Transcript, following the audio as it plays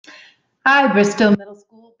Hi, Bristol Middle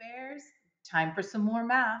School Bears. Time for some more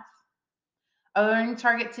math. Our learning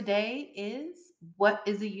target today is what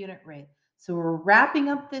is a unit rate? So we're wrapping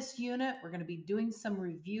up this unit. We're going to be doing some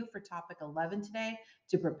review for topic 11 today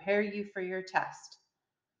to prepare you for your test.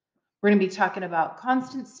 We're going to be talking about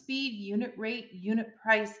constant speed, unit rate, unit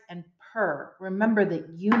price, and per. Remember that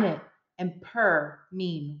unit and per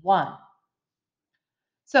mean one.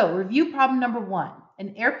 So, review problem number one.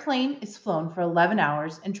 An airplane is flown for 11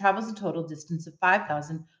 hours and travels a total distance of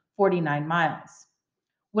 5,049 miles.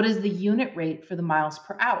 What is the unit rate for the miles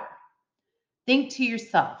per hour? Think to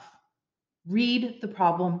yourself. Read the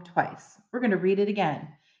problem twice. We're going to read it again.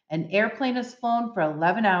 An airplane is flown for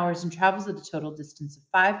 11 hours and travels at a total distance of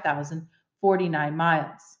 5,049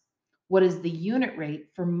 miles. What is the unit rate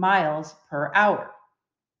for miles per hour?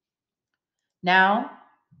 Now,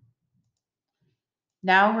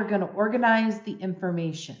 now we're going to organize the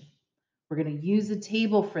information. We're going to use a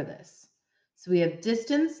table for this. So we have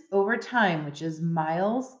distance over time, which is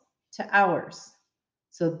miles to hours.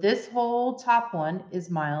 So this whole top one is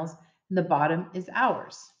miles and the bottom is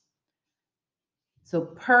hours. So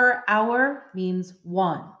per hour means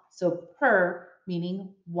one. So per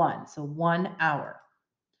meaning one. So 1 hour.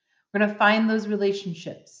 We're going to find those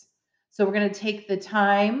relationships. So we're going to take the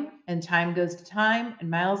time, and time goes to time, and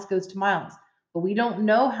miles goes to miles. But we don't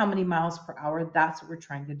know how many miles per hour. That's what we're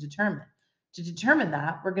trying to determine. To determine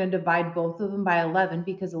that, we're going to divide both of them by 11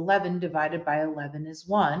 because 11 divided by 11 is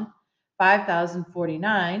 1.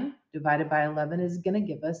 5,049 divided by 11 is going to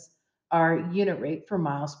give us our unit rate for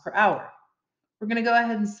miles per hour. We're going to go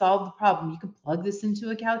ahead and solve the problem. You can plug this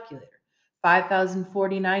into a calculator.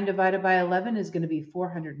 5,049 divided by 11 is going to be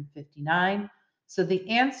 459. So the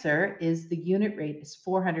answer is the unit rate is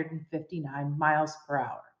 459 miles per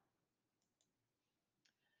hour.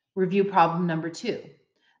 Review problem number two.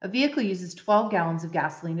 A vehicle uses 12 gallons of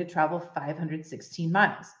gasoline to travel 516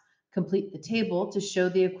 miles. Complete the table to show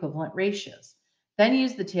the equivalent ratios. Then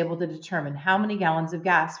use the table to determine how many gallons of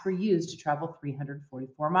gas were used to travel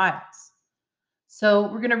 344 miles.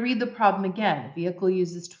 So we're going to read the problem again. A vehicle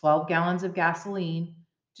uses 12 gallons of gasoline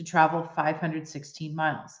to travel 516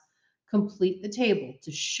 miles. Complete the table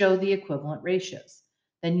to show the equivalent ratios.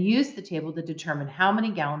 Then use the table to determine how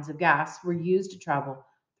many gallons of gas were used to travel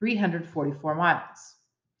 344 miles.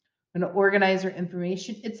 We're going to organize our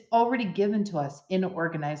information. It's already given to us in an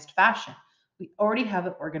organized fashion. We already have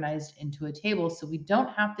it organized into a table, so we don't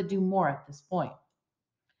have to do more at this point.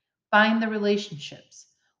 Find the relationships.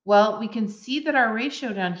 Well, we can see that our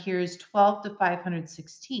ratio down here is 12 to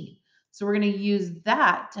 516. So we're going to use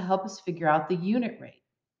that to help us figure out the unit rate.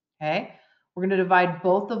 Okay. We're going to divide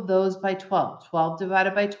both of those by 12. 12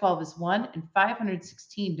 divided by 12 is 1, and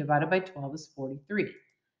 516 divided by 12 is 43.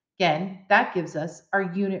 Again, that gives us our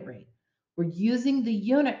unit rate. We're using the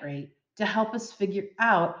unit rate to help us figure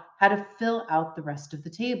out how to fill out the rest of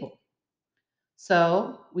the table.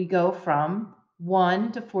 So we go from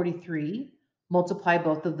 1 to 43, multiply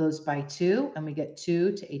both of those by 2, and we get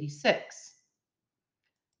 2 to 86.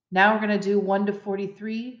 Now we're going to do 1 to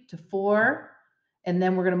 43 to 4, and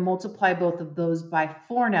then we're going to multiply both of those by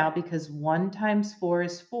 4 now because 1 times 4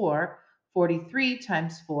 is 4. 43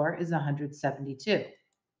 times 4 is 172.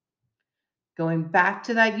 Going back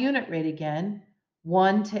to that unit rate again,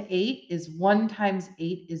 1 to 8 is 1 times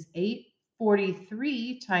 8 is 8.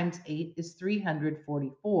 43 times 8 is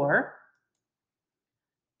 344.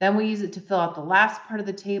 Then we use it to fill out the last part of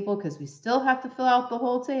the table because we still have to fill out the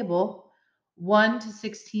whole table. 1 to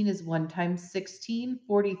 16 is 1 times 16.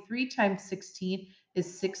 43 times 16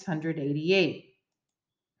 is 688.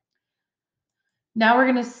 Now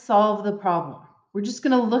we're going to solve the problem. We're just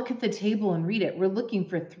going to look at the table and read it. We're looking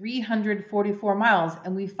for 344 miles,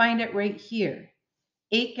 and we find it right here.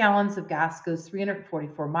 8 gallons of gas goes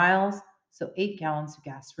 344 miles, so 8 gallons of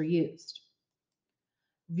gas were used.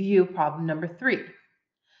 View problem number 3.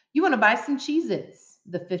 You want to buy some Cheez-Its.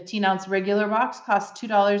 The 15-ounce regular box costs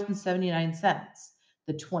 $2.79.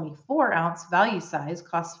 The 24-ounce value size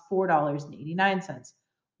costs $4.89.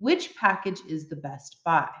 Which package is the best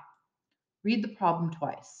buy? Read the problem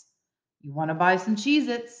twice. You want to buy some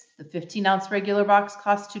Cheez-Its. The 15-ounce regular box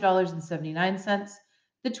costs $2.79.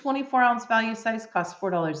 The 24-ounce value size costs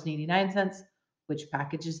 $4.89. Which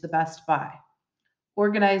package is the best buy?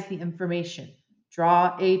 Organize the information.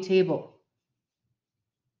 Draw a table.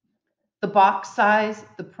 The box size,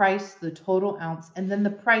 the price, the total ounce, and then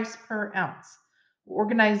the price per ounce. We're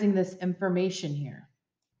organizing this information here.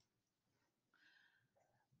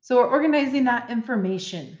 So we're organizing that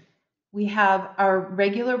information. We have our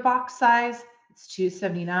regular box size, it's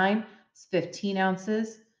 279, it's 15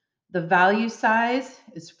 ounces. The value size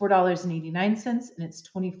is $4.89 and it's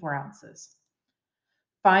 24 ounces.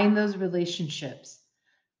 Find those relationships.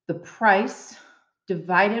 The price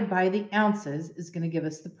divided by the ounces is going to give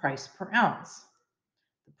us the price per ounce.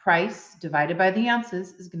 The price divided by the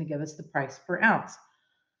ounces is going to give us the price per ounce.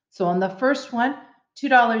 So on the first one,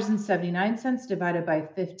 $2.79 divided by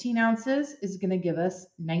 15 ounces is going to give us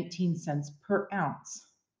 19 cents per ounce.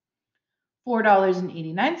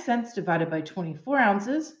 $4.89 divided by 24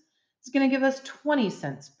 ounces is going to give us 20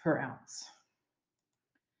 cents per ounce.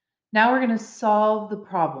 Now we're going to solve the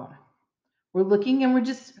problem. We're looking and we're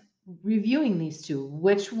just reviewing these two.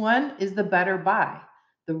 Which one is the better buy?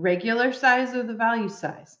 The regular size or the value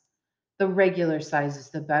size? The regular size is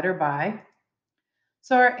the better buy.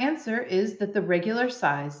 So our answer is that the regular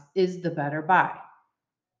size is the better buy.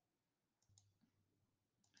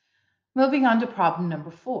 Moving on to problem number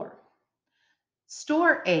 4.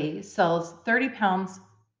 Store A sells 30 pounds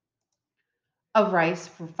of rice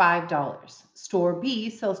for $5. Store B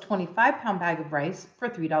sells 25-pound bag of rice for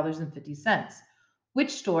 $3.50.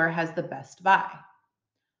 Which store has the best buy?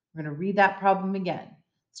 We're going to read that problem again.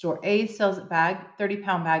 Store A sells a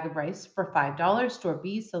 30-pound bag of rice for $5. Store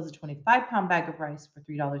B sells a 25-pound bag of rice for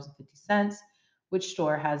 $3.50. Which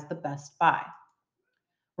store has the best buy?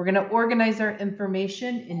 We're going to organize our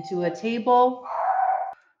information into a table.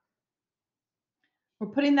 We're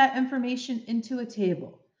putting that information into a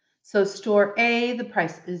table. So store A, the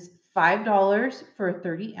price is $5 for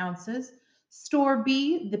 30 ounces. Store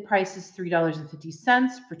B, the price is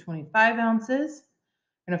 $3.50 for 25 ounces.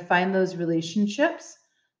 We're going to find those relationships.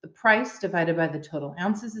 The price divided by the total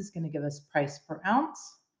ounces is going to give us price per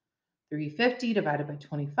ounce. 350 divided by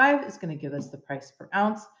 25 is going to give us the price per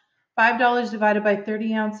ounce. $5 divided by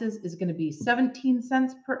 30 ounces is going to be 17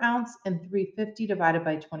 cents per ounce, and 350 divided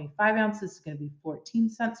by 25 ounces is going to be 14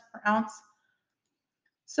 cents per ounce.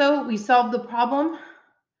 So we solved the problem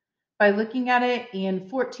by looking at it, and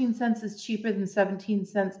 14 cents is cheaper than 17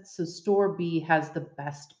 cents, so store B has the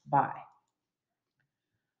best buy.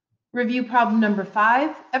 Review problem number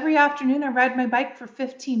 5. Every afternoon I ride my bike for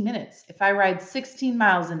 15 minutes. If I ride 16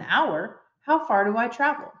 miles an hour, how far do I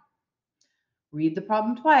travel? Read the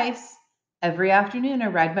problem twice. Every afternoon I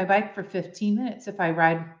ride my bike for 15 minutes. If I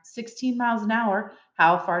ride 16 miles an hour,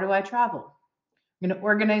 how far do I travel? I'm going to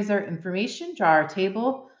organize our information, draw our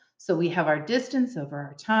table. So we have our distance over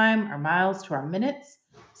our time, our miles to our minutes.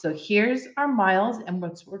 So here's our miles, and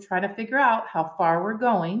we're trying to figure out how far we're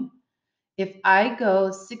going. If I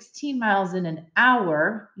go 16 miles in an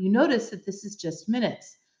hour, you notice that this is just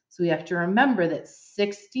minutes. So we have to remember that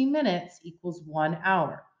 60 minutes equals 1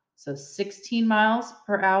 hour. So 16 miles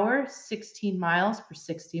per hour, 16 miles per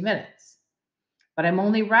 60 minutes. But I'm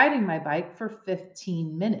only riding my bike for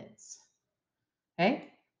 15 minutes.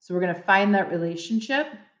 Okay, so we're going to find that relationship.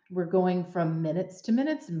 We're going from minutes to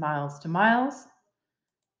minutes and miles to miles.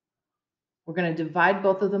 We're going to divide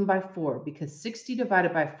both of them by 4 because 60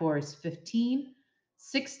 divided by 4 is 15.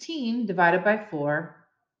 16 divided by 4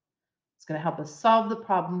 is going to help us solve the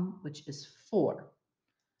problem, which is 4.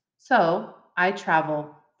 So I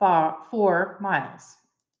travel 4 miles.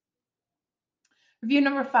 Review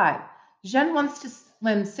number 5. Jen wants to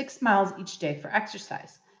swim 6 miles each day for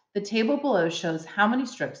exercise. The table below shows how many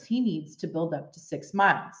strokes he needs to build up to 6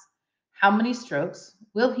 miles. How many strokes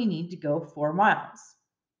will he need to go 4 miles?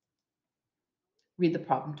 Read the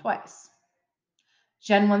problem twice.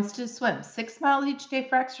 Jen wants to swim 6 miles each day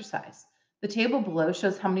for exercise. The table below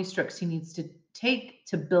shows how many strokes he needs to take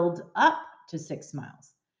to build up to 6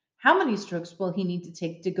 miles. How many strokes will he need to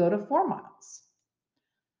take to go to 4 miles?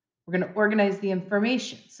 We're going to organize the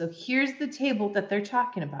information. So here's the table that they're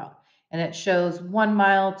talking about, and it shows 1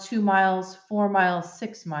 mile, 2 miles, 4 miles,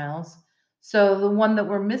 6 miles. So the one that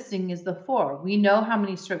we're missing is the 4. We know how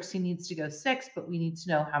many strokes he needs to go 6, but we need to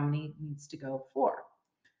know how many he needs to go 4.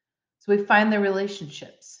 So we find the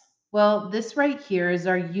relationships. Well, this right here is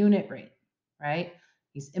our unit rate, right?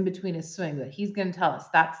 He's in between his swing, but he's going to tell us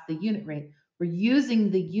that's the unit rate. We're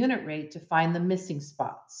using the unit rate to find the missing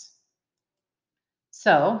spots.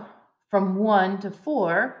 So from 1 to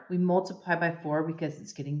 4, we multiply by 4 because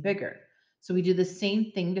it's getting bigger. So we do the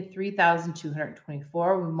same thing to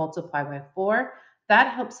 3,224. We multiply by 4.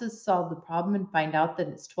 That helps us solve the problem and find out that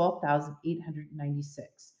it's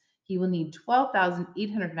 12,896. He will need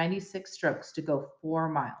 12,896 strokes to go 4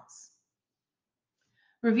 miles.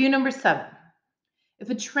 Review number 7. If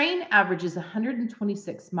a train averages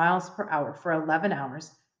 126 miles per hour for 11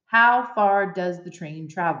 hours, how far does the train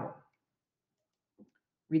travel?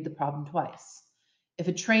 Read the problem twice. If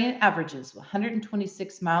a train averages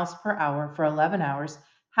 126 miles per hour for 11 hours,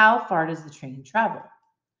 how far does the train travel?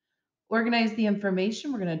 Organize the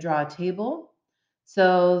information. We're going to draw a table.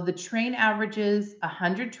 So the train averages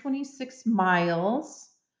 126 miles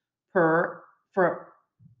per for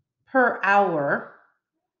per hour.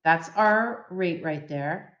 That's our rate right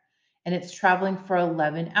there. And it's traveling for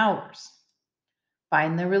 11 hours.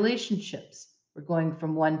 Find the relationships. We're going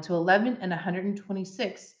from 1 to 11 and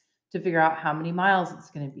 126 to figure out how many miles it's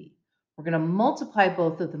going to be. We're going to multiply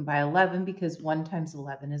both of them by 11 because 1 times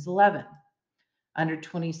 11 is 11. Under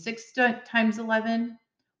 26 times 11,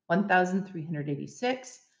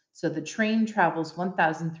 1,386. So the train travels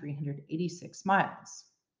 1,386 miles.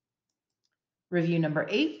 Review number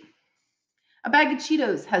 8. A bag of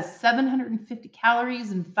Cheetos has 750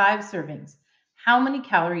 calories and 5 servings. How many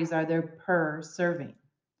calories are there per serving?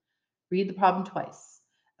 Read the problem twice.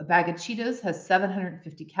 A bag of Cheetos has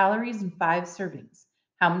 750 calories and 5 servings.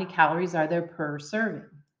 How many calories are there per serving?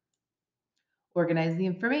 Organize the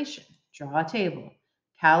information. Draw a table.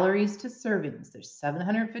 Calories to servings. There's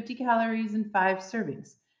 750 calories and 5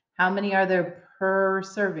 servings. How many are there per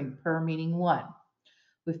serving? Per meaning 1.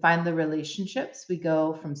 We find the relationships. We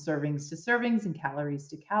go from servings to servings and calories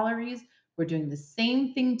to calories. We're doing the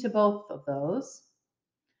same thing to both of those.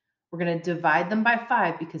 We're going to divide them by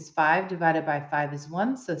 5 because 5 divided by 5 is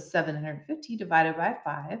 1. So 750 divided by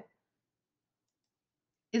 5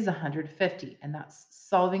 is 150. And that's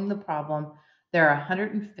solving the problem. There are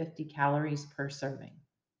 150 calories per serving.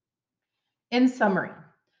 In summary,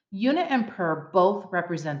 unit and per both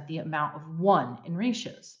represent the amount of 1 in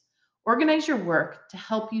ratios. Organize your work to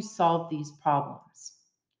help you solve these problems.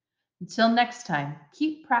 Until next time,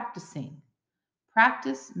 keep practicing.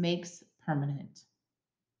 Practice makes permanent.